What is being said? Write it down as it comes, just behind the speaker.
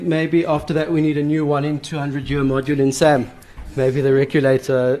Maybe after that we need a new 1 in 200-year module in SAM. Maybe the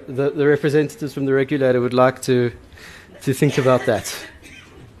regulator, the representatives from the regulator would like to think about that.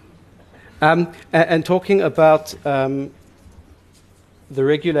 And talking about the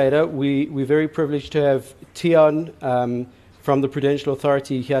regulator, we're very privileged to have Tiaan from the Prudential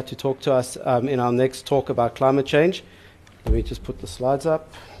Authority here to talk to us in our next talk about climate change. Let me just put the slides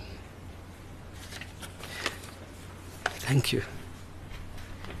up. Thank you.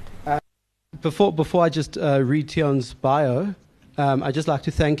 Before I just read Tiaan's bio, I'd just like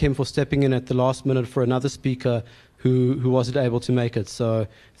to thank him for stepping in at the last minute for another speaker who wasn't able to make it. So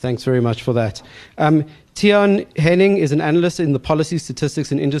thanks very much for that. Tiaan Henning is an analyst in the Policy,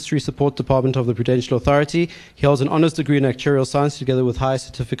 Statistics and Industry Support Department of the Prudential Authority. He holds an honours degree in Actuarial Science together with higher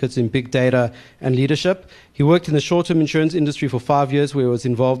certificates in Big Data and Leadership. He worked in the short-term insurance industry for 5 years, where he was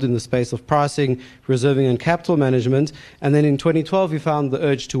involved in the space of pricing, reserving and capital management. And then in 2012, he found the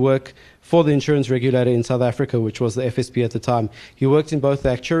urge to work for the insurance regulator in South Africa, which was the FSB at the time. He worked in both the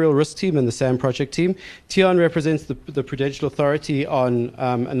Actuarial Risk team and the SAM project team. Tiaan represents the Prudential Authority on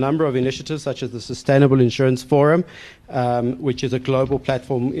a number of initiatives, such as the Sustainable Insurance Forum, which is a global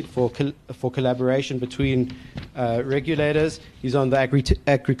platform for collaboration between regulators. He's on the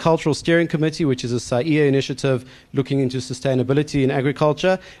Agricultural Steering Committee, which is a SAIA initiative looking into sustainability in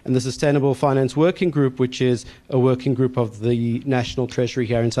agriculture, and the Sustainable Finance Working Group, which is a working group of the National Treasury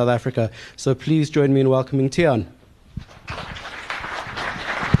here in South Africa. So please join me in welcoming Tiaan.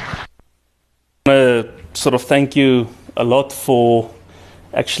 I want to sort of thank you a lot for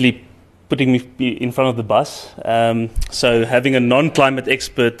actually putting me in front of the bus. So having a non-climate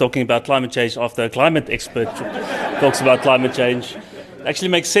expert talking about climate change after a climate expert talks about climate change actually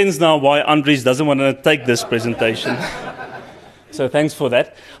makes sense now why Andries doesn't want to take this presentation. So thanks for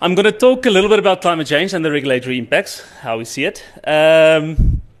that. I'm going to talk a little bit about climate change and the regulatory impacts, how we see it.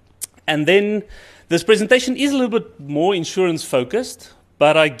 And then this presentation is a little bit more insurance focused,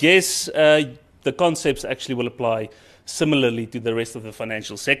 but I guess the concepts actually will apply similarly to the rest of the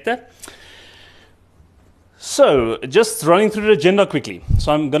financial sector. So, just running through the agenda quickly.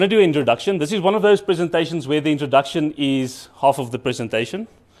 So I'm going to do an introduction. This is one of those presentations where the introduction is half of the presentation.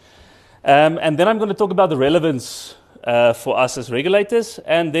 And then I'm going to talk about the relevance for us as regulators,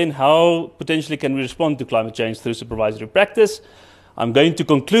 and then how potentially can we respond to climate change through supervisory practice. I'm going to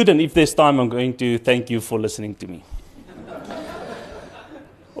conclude, and if there's time, I'm going to thank you for listening to me.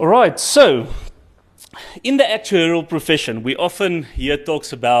 All right, so in the actuarial profession, we often hear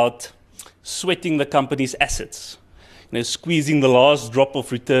talks about sweating the company's assets, squeezing the last drop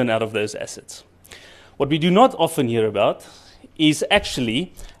of return out of those assets. What we do not often hear about is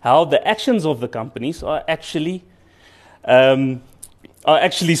actually how the actions of the companies are actually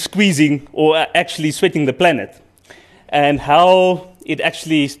squeezing or are actually sweating the planet, and how it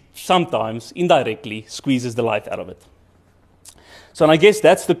actually sometimes indirectly squeezes the life out of it. So and I guess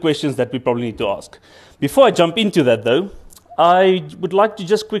that's the questions that we probably need to ask. Before I jump into that, though, I would like to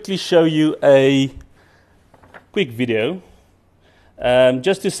just quickly show you a quick video,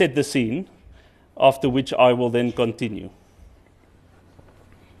 just to set the scene, after which I will then continue.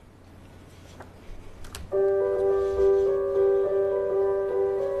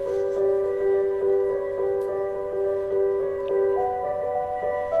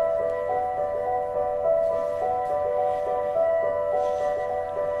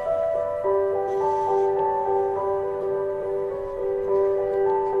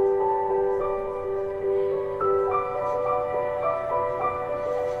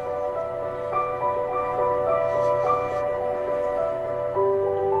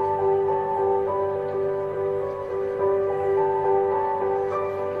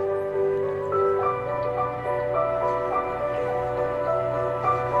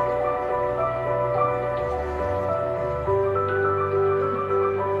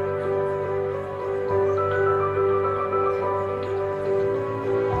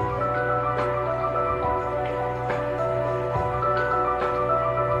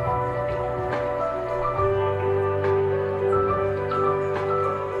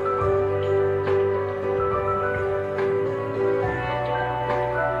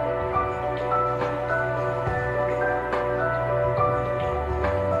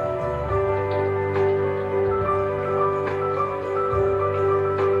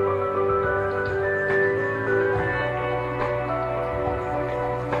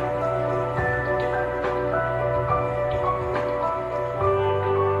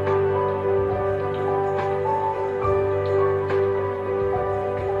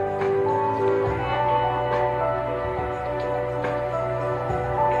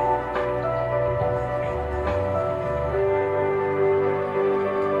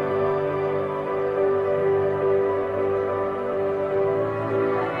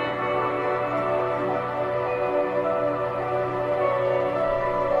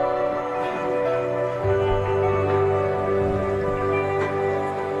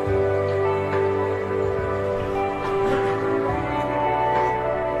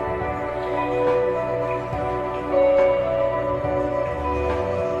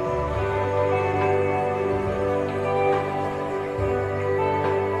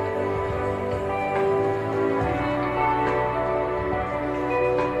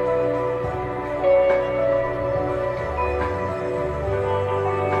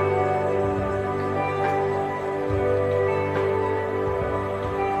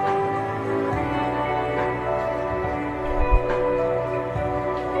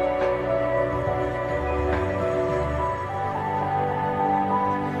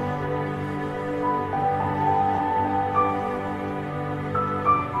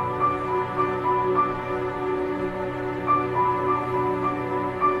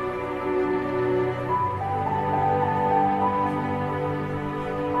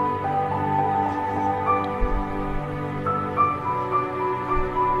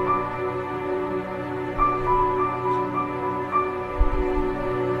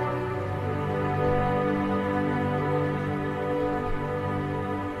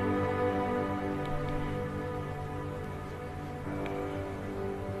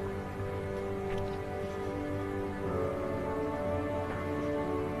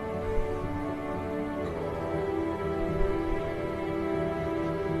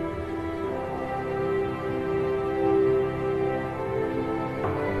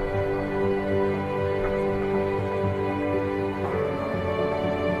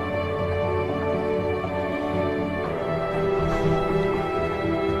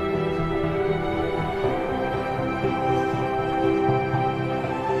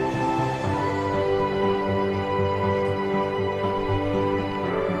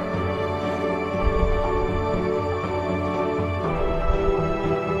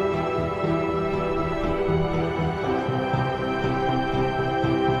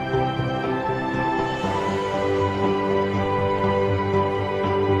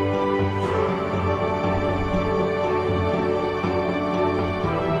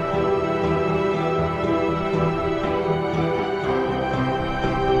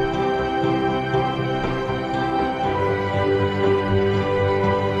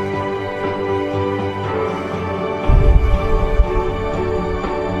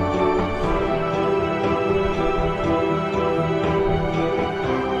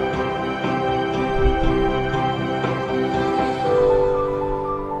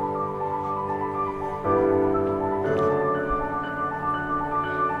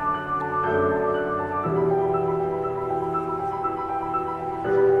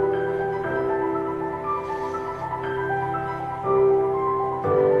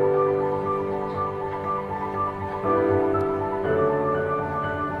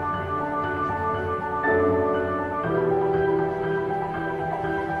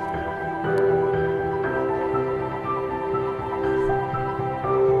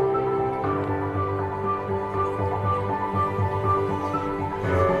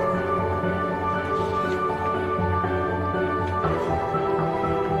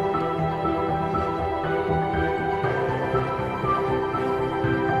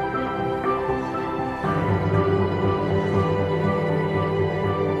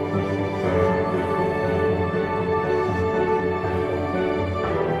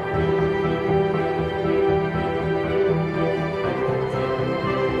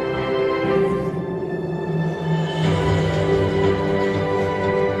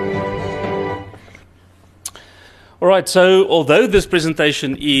 right, so although this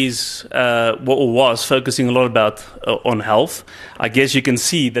presentation is, or was focusing a lot about on health, I guess you can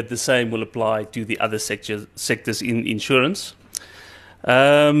see that the same will apply to the other sectors in insurance.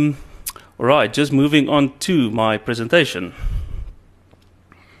 All right, just moving on to my presentation.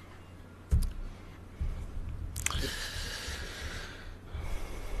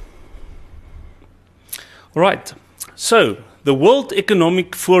 All right, so the World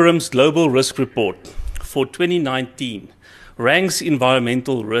Economic Forum's Global Risk Report for 2019 ranks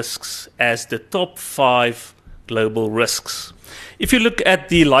environmental risks as the top 5 global risks. If you look at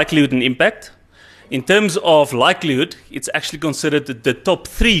the likelihood and impact, in terms of likelihood, it's actually considered the top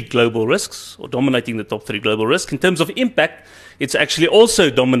 3 global risks, or dominating the top 3 global risks. In terms of impact, it's actually also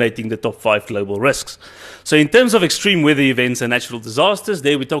dominating the top 5 global risks. So in terms of extreme weather events and natural disasters,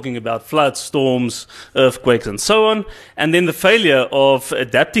 there we're talking about floods, storms, earthquakes, and so on. And then the failure of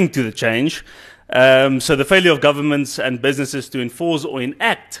adapting to the change, so the failure of governments and businesses to enforce or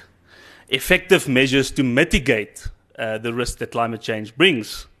enact effective measures to mitigate the risk that climate change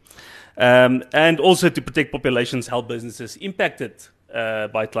brings. And also to protect populations, help businesses impacted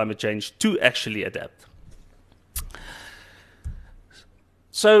by climate change to actually adapt.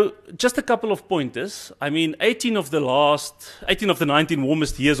 So just a couple of pointers. I mean, 18 of the 19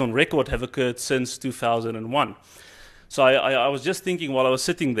 warmest years on record have occurred since 2001. So I was just thinking while I was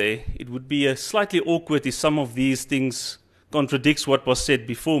sitting there, it would be slightly awkward if some of these things contradicts what was said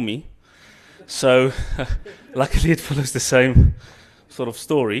before me. So luckily it follows the same sort of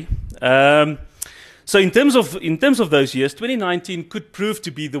story. So in terms of those years, 2019 could prove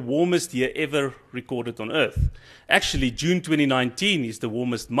to be the warmest year ever recorded on Earth. Actually, June 2019 is the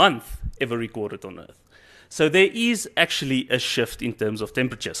warmest month ever recorded on Earth. So there is actually a shift in terms of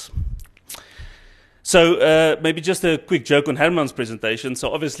temperatures. So maybe just a quick joke on Herman's presentation.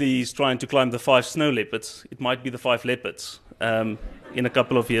 So obviously he's trying to climb the 5 snow leopards. It might be the 5 leopards in a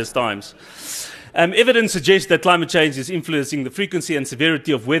couple of years' times. Evidence suggests that climate change is influencing the frequency and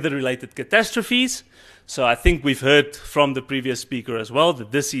severity of weather-related catastrophes. So I think we've heard from the previous speaker as well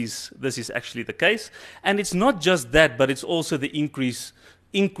that this is actually the case. And it's not just that, but it's also the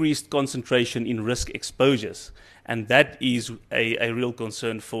increased concentration in risk exposures. And that is a real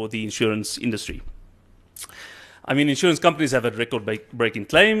concern for the insurance industry. I mean, insurance companies have had record-breaking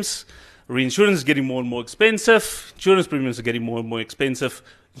claims. Reinsurance is getting more and more expensive. Insurance premiums are getting more and more expensive.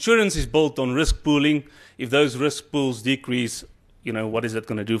 Insurance is built on risk pooling. If those risk pools decrease, what is that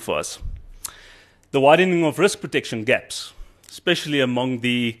going to do for us? The widening of risk protection gaps, especially among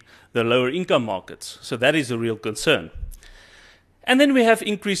the lower income markets. So that is a real concern. And then we have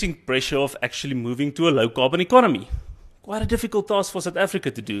increasing pressure of actually moving to a low carbon economy. Quite a difficult task for South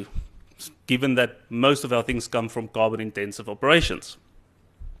Africa to do, given that most of our things come from carbon intensive operations.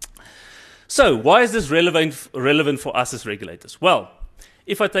 So why is this relevant for us as regulators? Well,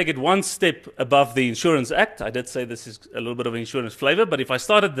 if I take it one step above the Insurance Act, I did say this is a little bit of an insurance flavor, but if I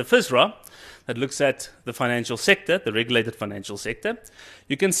start at the FSRA, that looks at the financial sector, the regulated financial sector,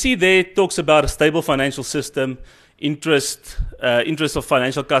 you can see there it talks about a stable financial system, interest of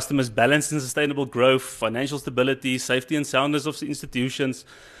financial customers, balanced and sustainable growth, financial stability, safety and soundness of institutions,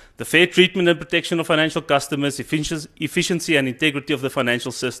 the fair treatment and protection of financial customers, efficiency and integrity of the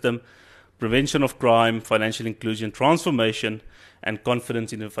financial system, prevention of crime, financial inclusion, transformation, and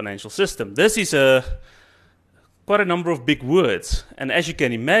confidence in the financial system. This is quite a number of big words. And as you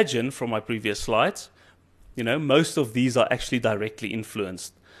can imagine from my previous slides, most of these are actually directly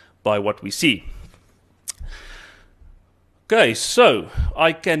influenced by what we see. Okay, so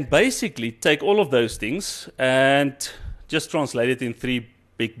I can basically take all of those things and just translate it in 3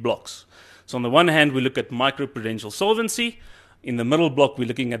 big blocks. So on the one hand, we look at micro-prudential solvency. In the middle block, we're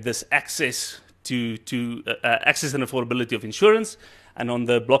looking at this access access and affordability of insurance. And on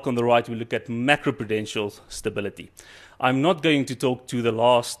the block on the right, we look at macroprudential stability. I'm not going to talk to the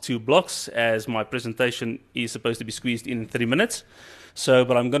last 2 blocks as my presentation is supposed to be squeezed in 3 minutes.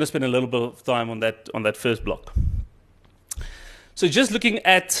 But I'm going to spend a little bit of time on that first block. So just looking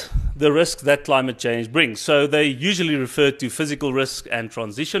at the risk that climate change brings. So they usually refer to physical risk and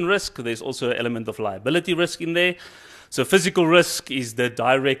transition risk. There's also an element of liability risk in there. So physical risk is the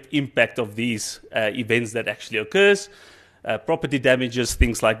direct impact of these events that actually occurs. Property damages,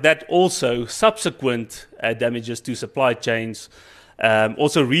 things like that. Also subsequent damages to supply chains.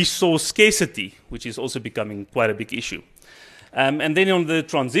 Also resource scarcity, which is also becoming quite a big issue. And then on the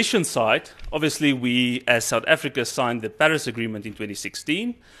transition side, obviously we, as South Africa, signed the Paris Agreement in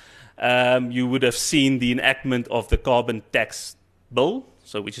 2016. You would have seen the enactment of the Carbon Tax Bill,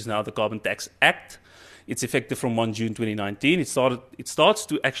 which is now the Carbon Tax Act. It's effective from 1 June 2019. It starts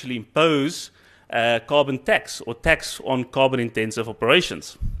to actually impose carbon tax or tax on carbon-intensive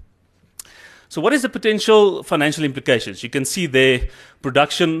operations. So what is the potential financial implications? You can see there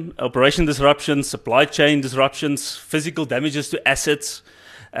production, operation disruptions, supply chain disruptions, physical damages to assets,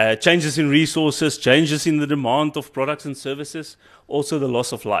 changes in resources, changes in the demand of products and services, also the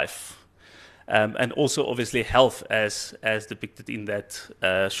loss of life. And also obviously health as depicted in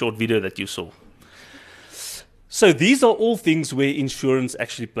that short video that you saw. So these are all things where insurance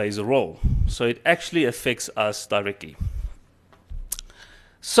actually plays a role. So it actually affects us directly.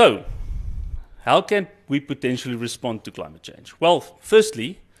 So how can we potentially respond to climate change? Well,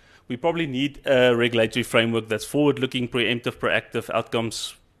 firstly, we probably need a regulatory framework that's forward-looking, preemptive, proactive,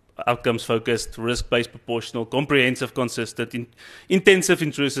 outcomes-focused, risk-based, proportional, comprehensive, consistent, intensive,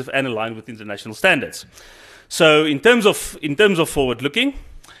 intrusive, and aligned with international standards. So in terms of forward-looking,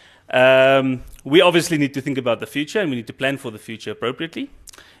 we obviously need to think about the future, and we need to plan for the future appropriately.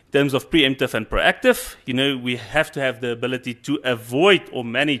 In terms of preemptive and proactive, we have to have the ability to avoid or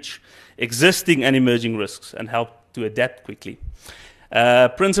manage existing and emerging risks and help to adapt quickly.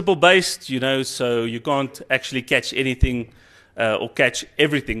 Principle-based, so you can't actually catch anything or catch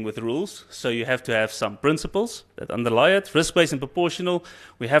everything with rules. So you have to have some principles that underlie it. Risk-based and proportional,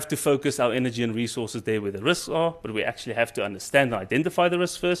 we have to focus our energy and resources there where the risks are, but we actually have to understand and identify the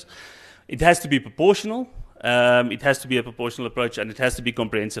risks first. It has to be proportional. It has to be a proportional approach, and it has to be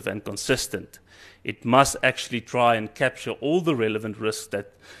comprehensive and consistent. It must actually try and capture all the relevant risks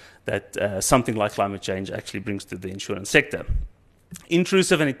that something like climate change actually brings to the insurance sector.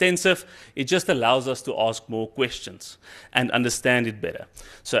 Intrusive and intensive, it just allows us to ask more questions and understand it better.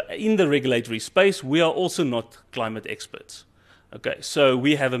 So in the regulatory space, we are also not climate experts. Okay, so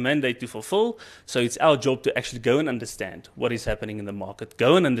we have a mandate to fulfill, so it's our job to actually go and understand what is happening in the market,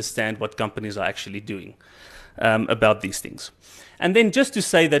 go and understand what companies are actually doing about these things. And then just to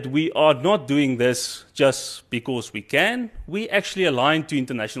say that we are not doing this just because we can, we actually align to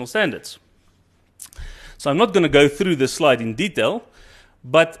international standards. So I'm not going to go through this slide in detail,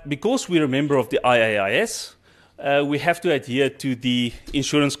 but because we're a member of the IAIS, we have to adhere to the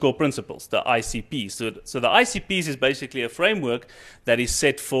insurance core principles, the ICPs. So the ICPs is basically a framework that is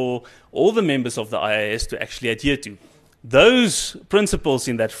set for all the members of the IAIS to actually adhere to. Those principles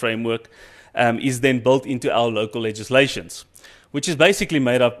in that framework is then built into our local legislations, which is basically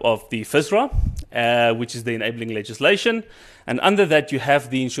made up of the FSRA, which is the enabling legislation, and under that you have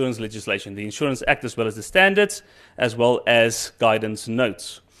the insurance legislation, the Insurance Act, as well as the standards, as well as guidance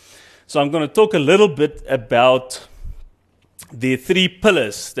notes. So I'm going to talk a little bit about the three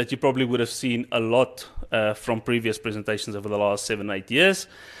pillars that you probably would have seen a lot from previous presentations over the last 7-8 years.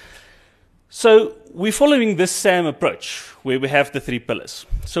 So we're following this SAM approach, where we have the three pillars.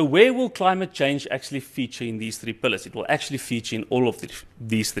 So where will climate change actually feature in these three pillars? It will actually feature in all of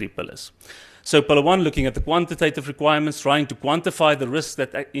these three pillars. So pillar one, looking at the quantitative requirements, trying to quantify the risks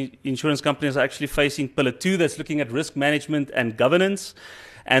that insurance companies are actually facing. Pillar two, that's looking at risk management and governance.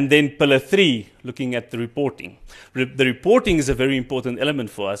 And then pillar three, looking at the reporting. The reporting is a very important element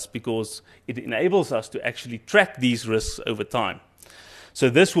for us because it enables us to actually track these risks over time.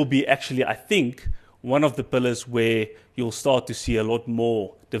 So this will be actually, I think, one of the pillars where you'll start to see a lot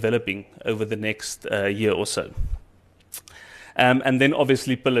more developing over the next year or so. And then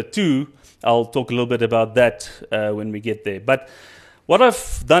obviously pillar two, I'll talk a little bit about that when we get there. But what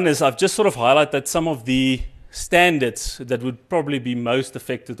I've done is I've just sort of highlighted some of the standards that would probably be most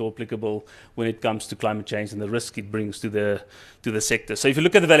affected or applicable when it comes to climate change and the risk it brings to the sector. So if you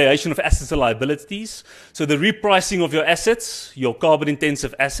look at the valuation of assets and liabilities, so the repricing of your assets, your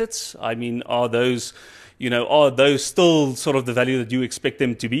carbon-intensive assets, I mean, are those still sort of the value that you expect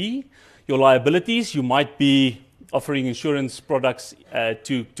them to be? Your liabilities, you might be offering insurance products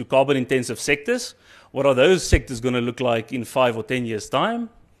to carbon-intensive sectors. What are those sectors going to look like in 5 or 10 years' time?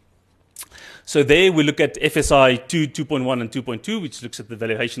 So there we look at FSI 2.1 and 2.2, which looks at the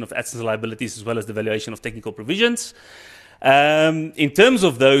valuation of assets and liabilities as well as the valuation of technical provisions. In terms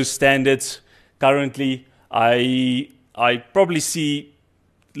of those standards, currently I probably see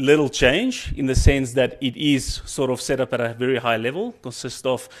little change in the sense that it is sort of set up at a very high level, consists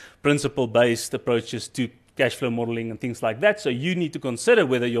of principle-based approaches to cash flow modeling and things like that. So you need to consider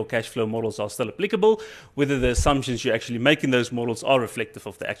whether your cash flow models are still applicable, whether the assumptions you actually make in those models are reflective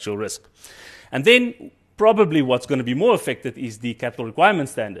of the actual risk. And then probably what's going to be more affected is the capital requirement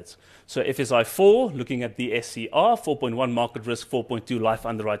standards. So FSI 4, looking at the SCR, 4.1 market risk, 4.2 life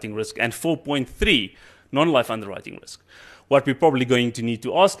underwriting risk, and 4.3 non-life underwriting risk. What we're probably going to need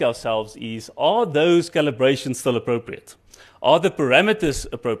to ask ourselves is, are those calibrations still appropriate? Are the parameters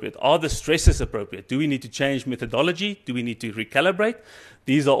appropriate? Are the stresses appropriate? Do we need to change methodology? Do we need to recalibrate?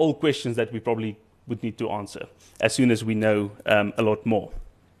 These are all questions that we probably would need to answer as soon as we know a lot more.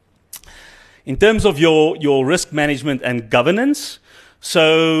 In terms of your risk management and governance,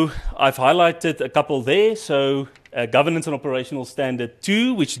 so I've highlighted a couple there. So Governance and Operational Standard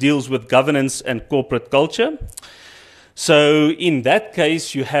 2, which deals with governance and corporate culture. So in that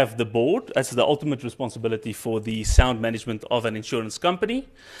case, you have the board as the ultimate responsibility for the sound management of an insurance company.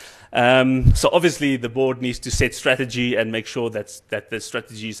 So obviously the board needs to set strategy and make sure that the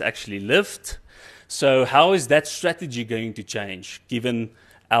strategy is actually lived. So how is that strategy going to change given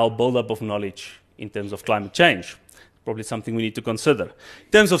our buildup of knowledge in terms of climate change? Probably something we need to consider.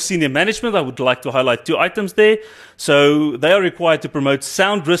 In terms of senior management, I would like to highlight 2 items there. So they are required to promote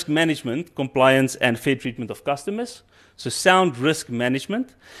sound risk management, compliance, and fair treatment of customers. So sound risk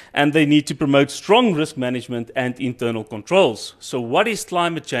management, and they need to promote strong risk management and internal controls. So what is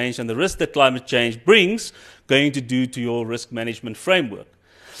climate change and the risk that climate change brings going to do to your risk management framework?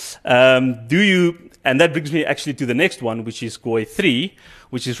 And that brings me actually to the next one, which is GOI 3,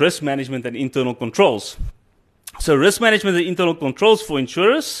 which is risk management and internal controls. So risk management and internal controls for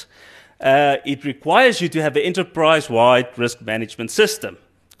insurers, it requires you to have an enterprise-wide risk management system.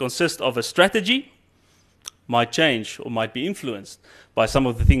 It consists of a strategy, might change or might be influenced by some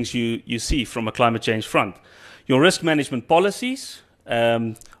of the things you see from a climate change front. Your risk management policies,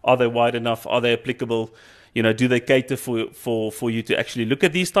 are they wide enough? Are they applicable? Do they cater for you to actually look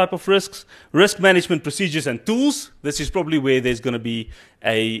at these type of risks? Risk management procedures and tools. This is probably where there's going to be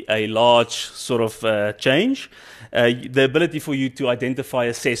a large sort of change. The ability for you to identify,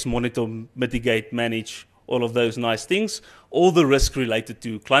 assess, monitor, mitigate, manage, all of those nice things, all the risk related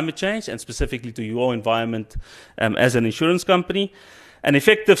to climate change and specifically to your environment as an insurance company, an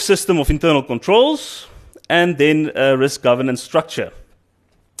effective system of internal controls, and then a risk governance structure.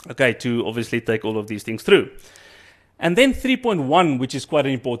 Okay, to obviously take all of these things through. And then 3.1, which is quite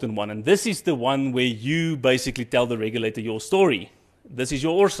an important one, and this is the one where you basically tell the regulator your story. This is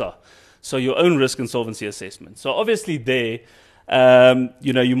your ORSA, so your own risk and solvency assessment. So obviously there,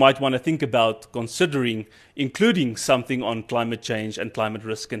 you might want to think about considering including something on climate change and climate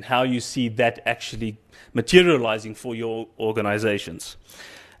risk and how you see that actually materializing for your organizations.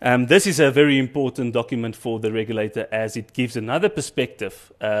 This is a very important document for the regulator as it gives another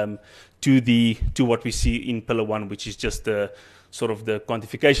perspective to what we see in Pillar 1, which is just the sort of the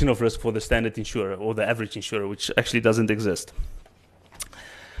quantification of risk for the standard insurer or the average insurer, which actually doesn't exist.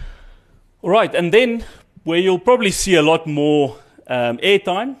 All right, and then where you'll probably see a lot more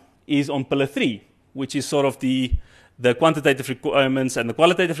airtime is on Pillar 3, which is sort of the quantitative requirements and the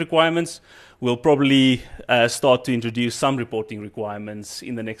qualitative requirements. We'll probably start to introduce some reporting requirements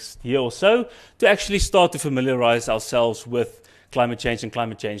in the next year or so to actually start to familiarize ourselves with climate change and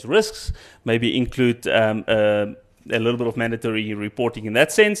climate change risks, maybe include a little bit of mandatory reporting in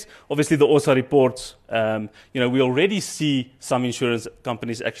that sense. Obviously, the ORSA reports, we already see some insurance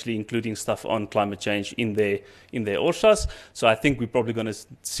companies actually including stuff on climate change in their ORSAs. So I think we're probably going to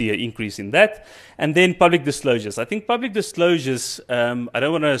see an increase in that. And then public disclosures. I think public disclosures, I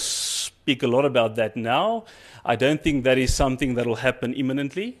don't want to speak a lot about that now. I don't think that is something that will happen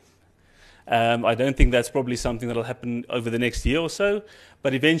imminently. I don't think that's probably something that will happen over the next year or so.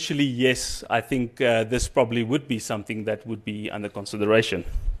 But eventually, yes, I think this probably would be something that would be under consideration.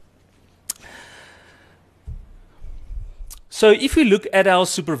 So if we look at our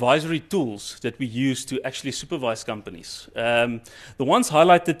supervisory tools that we use to actually supervise companies, the ones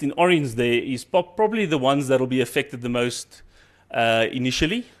highlighted in orange there is probably the ones that will be affected the most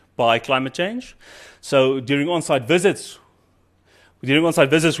initially by climate change. So during on-site visits,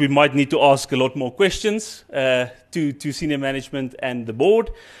 we might need to ask a lot more questions to senior management and the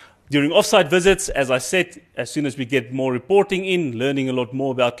board. During off-site visits, as I said, as soon as we get more reporting in, learning a lot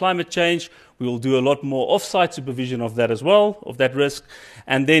more about climate change, we will do a lot more off-site supervision of that as well, of that risk,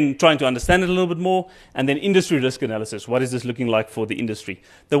 and then trying to understand it a little bit more, and then industry risk analysis. What is this looking like for the industry?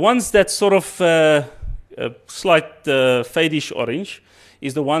 The ones that sort of slight fadish orange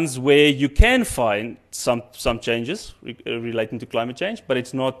is the ones where you can find some changes relating to climate change, but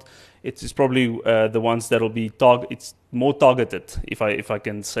it's not. It's probably the ones that will be it's more targeted, if I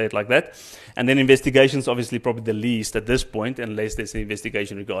can say it like that. And then investigations, obviously, probably the least at this point, unless there's an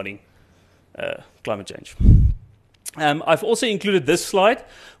investigation regarding climate change. I've also included this slide,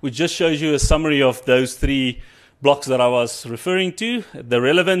 which just shows you a summary of those 3 blocks that I was referring to, the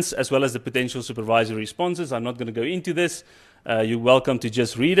relevance as well as the potential supervisory responses. I'm not going to go into this. You're welcome to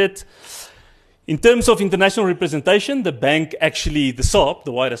just read it. In terms of international representation, the bank actually, the SARP,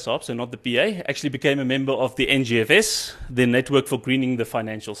 the wider SARP, so not the PA, actually became a member of the NGFS, the Network for Greening the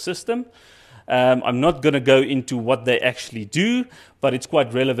Financial System. I'm not going to go into what they actually do, but it's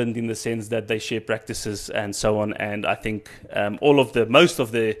quite relevant in the sense that they share practices and so on. And I think most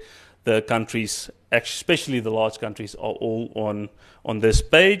of the countries, especially the large countries, are all on this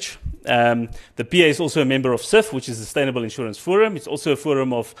page. The PA is also a member of SIF, which is the Sustainable Insurance Forum. It's also a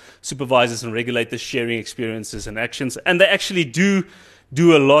forum of supervisors and regulators sharing experiences and actions. And they actually do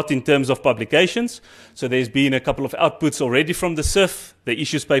a lot in terms of publications. So there's been a couple of outputs already from the SIF, the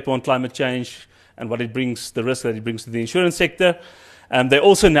issues paper on climate change and what it brings, the risk that it brings to the insurance sector. They're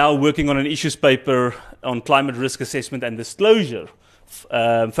also now working on an issues paper on climate risk assessment and disclosure,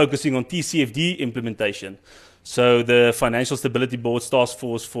 focusing on TCFD implementation. So the Financial Stability Board's task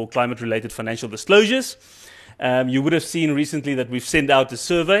force for climate-related financial disclosures. You would have seen recently that we've sent out a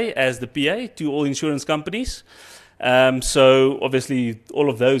survey as the PA to all insurance companies. So obviously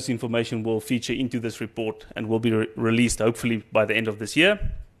all of those information will feature into this report and will be released hopefully by the end of this year.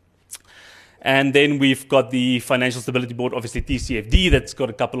 And then we've got the Financial Stability Board, obviously TCFD, that's got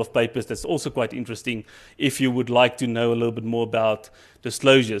a couple of papers that's also quite interesting if you would like to know a little bit more about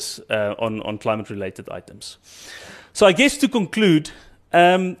disclosures on climate-related items. So I guess to conclude,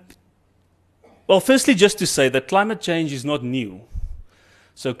 well, firstly just to say that climate change is not new.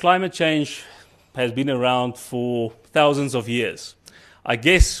 So climate change has been around for thousands of years. I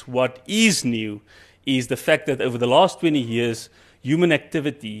guess what is new is the fact that over the last 20 years, human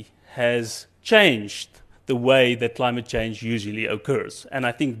activity has changed the way that climate change usually occurs. And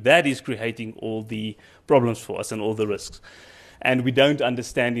I think that is creating all the problems for us and all the risks. And we don't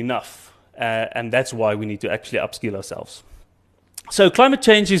understand enough. And that's why we need to actually upskill ourselves. So climate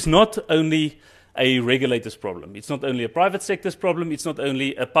change is not only a regulator's problem. It's not only a private sector's problem. It's not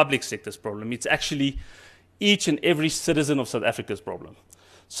only a public sector's problem. It's actually each and every citizen of South Africa's problem.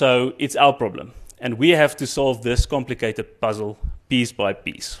 So it's our problem. And we have to solve this complicated puzzle piece by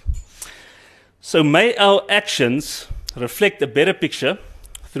piece. So may our actions reflect a better picture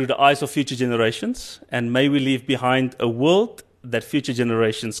through the eyes of future generations, and may we leave behind a world that future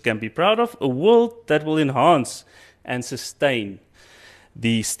generations can be proud of, a world that will enhance and sustain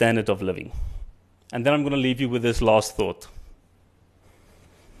the standard of living. And then I'm going to leave you with this last thought.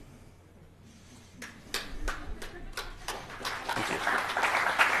 Thank you.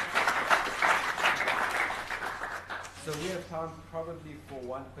 So we have time probably for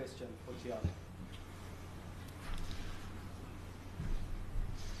one question for Tiaan.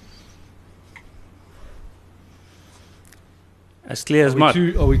 As clear as mud.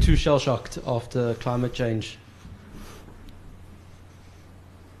 Are we too shell-shocked after climate change?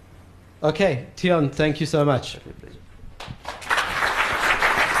 Okay, Tiaan, thank you so much. Pleasure.